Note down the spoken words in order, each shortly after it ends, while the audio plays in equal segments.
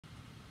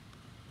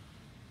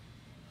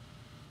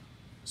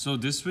So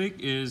this week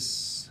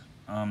is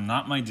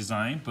not my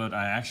design, but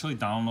I actually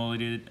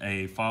downloaded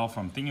a file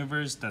from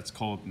Thingiverse that's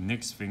called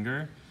Knick's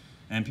finger.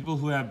 And people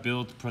who have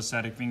built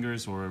prosthetic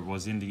fingers or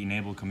was in the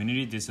enabled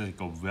community, this is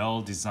like a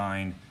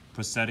well-designed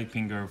prosthetic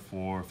finger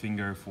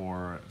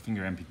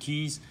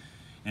amputees,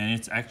 and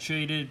it's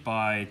actuated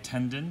by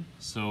tendon.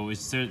 So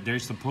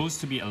there's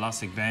supposed to be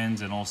elastic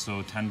bands and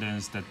also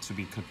tendons that to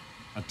be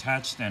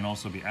attached and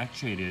also be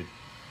actuated.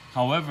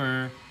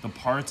 However, the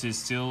parts is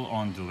still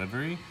on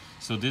delivery.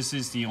 So this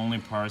is the only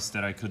parts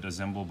that I could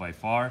assemble by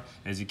far.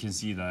 As you can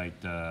see,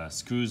 like the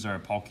screws are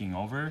poking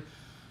over,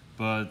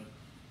 but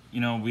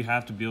we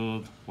have to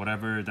build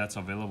whatever that's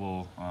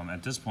available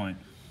at this point.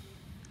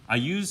 I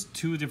used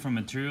two different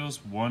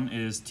materials. One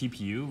is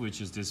TPU,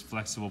 which is this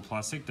flexible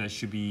plastic that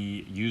should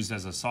be used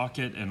as a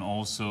socket and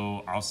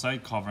also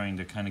outside covering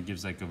that kind of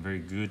gives like a very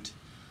good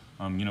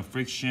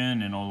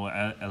friction and all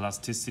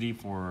elasticity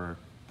for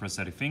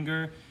prosthetic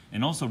finger.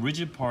 And also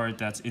rigid part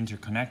that's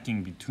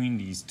interconnecting between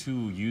these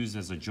two used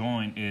as a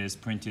joint is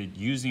printed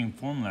using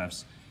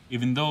Formlabs,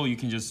 even though you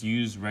can just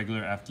use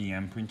regular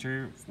FDM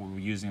printer for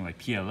using like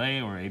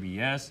PLA or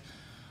ABS.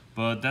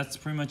 But that's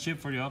pretty much it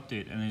for the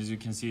update. And as you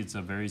can see, it's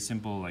a very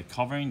simple like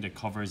covering that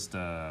covers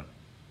the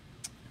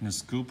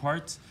screw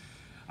parts.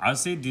 I would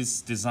say this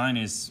design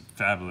is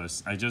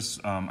fabulous.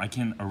 I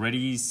can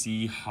already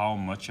see how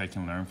much I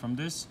can learn from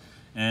this.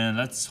 And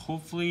let's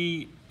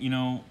hopefully,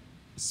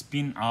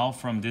 spin out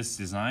from this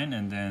design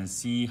and then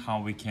see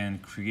how we can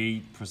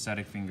create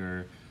prosthetic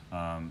finger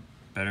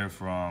better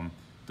from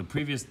the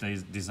previous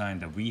design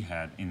that we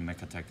had in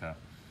Mechateca.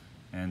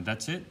 And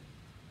that's it.